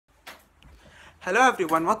Hello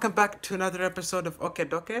everyone, welcome back to another episode of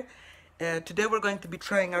Dokeea. Today we're going to be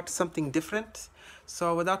trying out something different.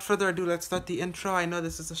 So without further ado, let's start the intro. I know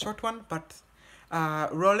this is a short one, but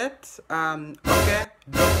roll it. Dokeea,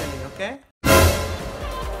 okay?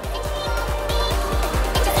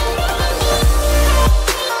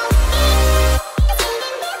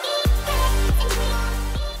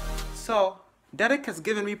 So, Derek has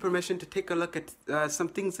given me permission to take a look at some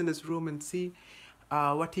things in his room and see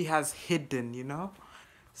what he has hidden, you know?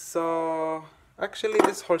 So, actually,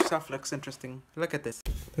 this whole stuff looks interesting. Look at this.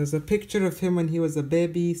 There's a picture of him when he was a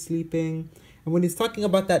baby, sleeping. And when he's talking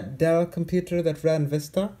about that Dell computer that ran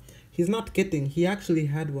Vista, he's not kidding. He actually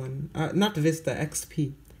had one. Not Vista,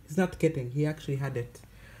 XP. He's not kidding. He actually had it.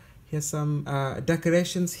 He has some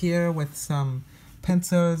decorations here with some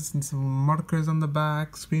pencils and some markers on the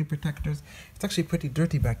back, screen protectors. It's actually pretty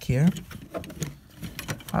dirty back here.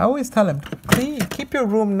 I always tell him, keep your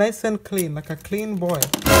room nice and clean, like a clean boy.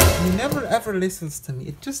 He never ever listens to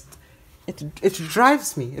me. It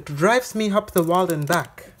drives me. It drives me up the wall and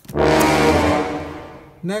back.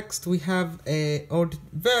 Next, we have a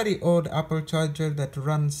very old Apple charger that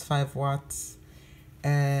runs 5 watts.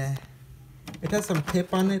 It has some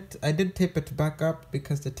tape on it. I did tape it back up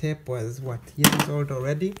because the tape was, years old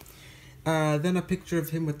already. Then a picture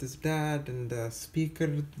of him with his dad and a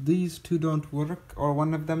speaker. These two don't work, or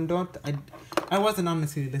one of them don't. I wasn't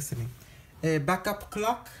honestly listening. A backup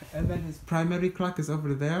clock, and then his primary clock is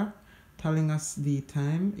over there, telling us the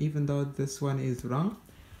time, even though this one is wrong.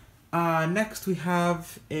 Next we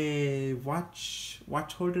have a watch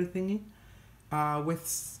holder thingy,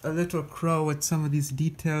 with a little crow with some of these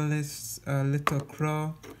detail lists. A little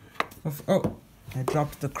crow. I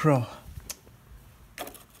dropped the crow.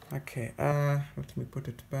 Okay, let me put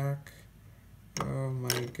it back. Oh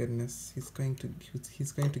my goodness, he's going to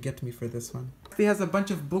get me for this one. He has a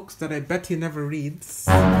bunch of books that I bet he never reads.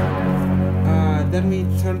 Then we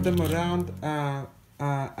turn them around.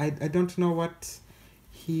 I don't know what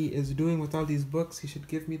he is doing with all these books. He should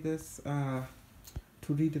give me this to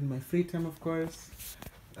read in my free time, of course.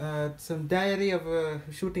 Some diary of a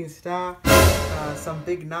shooting star. Some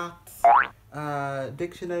big knots.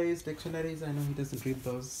 Dictionaries, I know he doesn't read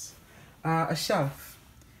those. A shelf.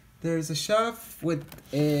 There's a shelf with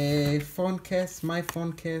a phone case, my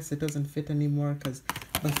phone case. It doesn't fit anymore because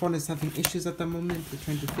my phone is having issues at the moment. We're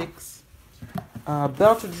trying to fix.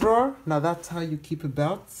 Belt drawer. Now that's how you keep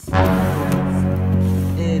belts.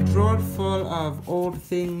 A drawer full of old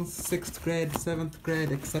things, 6th grade, 7th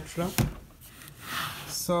grade, etc.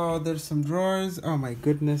 So there's some drawers. Oh my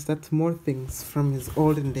goodness, that's more things from his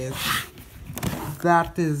olden days.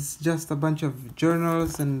 That is just a bunch of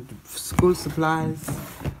journals and school supplies.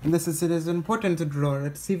 And it is an important drawer.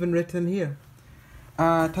 It's even written here.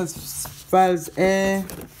 It has files A,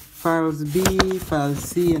 files B, files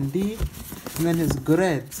C and D. And then his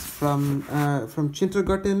grades from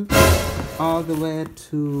kindergarten all the way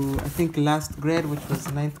to, I think, last grade, which was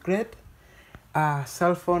 9th grade.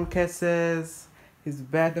 Cell phone cases. His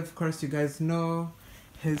bed, of course, you guys know.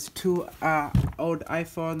 His 2 old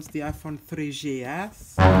iPhones, the iPhone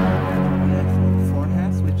 3GS, the iPhone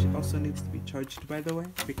 4S, which also needs to be charged, by the way,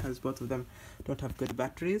 because both of them don't have good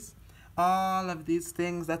batteries. All of these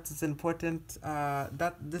things, that is important.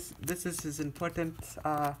 This is his important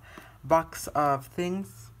box of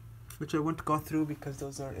things, which I won't go through because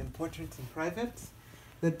those are important and private.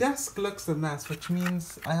 The desk looks a mess, which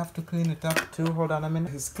means I have to clean it up too. Hold on a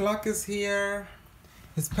minute. His clock is here.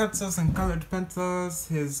 His pencils and colored pencils,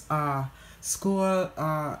 his school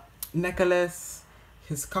necklace,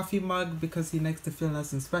 his coffee mug because he likes to feel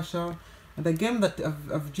nice and special, and a game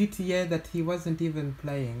of GTA that he wasn't even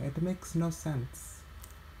playing. It makes no sense.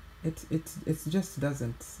 It just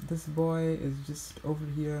doesn't. This boy is just over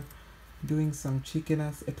here doing some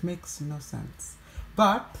cheekiness. It makes no sense.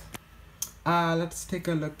 But let's take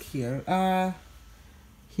a look here.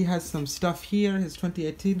 He has some stuff here. His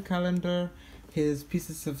 2018 calendar. His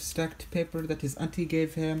pieces of stacked paper that his auntie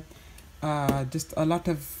gave him. Just a lot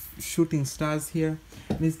of shooting stars here.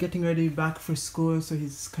 And he's getting ready back for school, so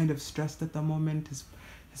he's kind of stressed at the moment.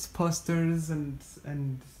 His posters and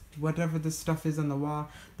whatever this stuff is on the wall.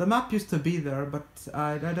 The map used to be there, but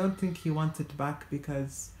I don't think he wants it back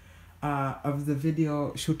because of the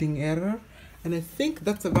video shooting error. And I think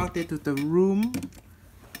that's about it with the room.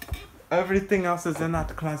 Everything else is in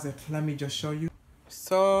that closet. Let me just show you.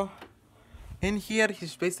 So in here,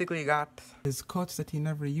 he's basically got his coats that he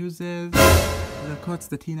never uses, the coats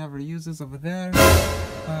that he never uses over there,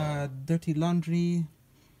 dirty laundry,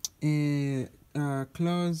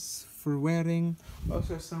 clothes for wearing,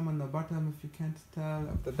 also some on the bottom if you can't tell,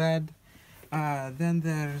 of the bed. Then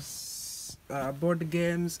there's board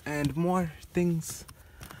games and more things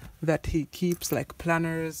that he keeps, like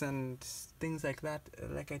planners and things like that.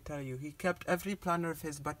 Like I tell you, he kept every planner of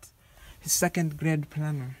his but his second grade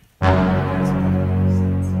planner. But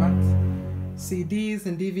CDs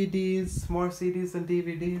and DVDs, more CDs and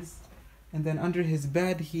DVDs. And then under his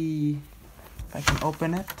bed, I can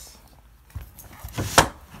open it.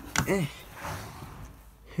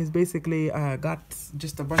 He's basically got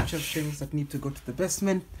just a bunch of things that need to go to the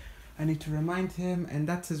basement. I need to remind him, and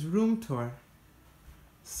that's his room tour.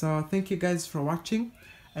 So thank you guys for watching.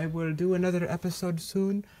 I will do another episode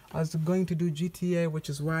soon. I was going to do GTA, which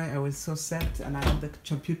is why I was so set, and I have the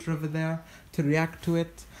computer over there to react to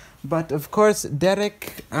it. But of course,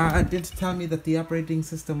 Derek did tell me that the operating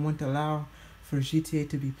system won't allow for GTA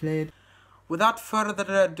to be played. Without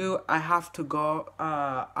further ado, I have to go.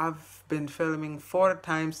 I've been filming 4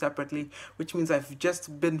 times separately, which means I've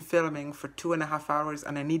just been filming for 2.5 hours,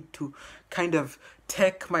 and I need to kind of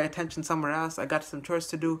take my attention somewhere else. I got some chores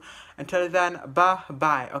to do. Until then,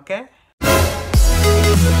 bye, okay?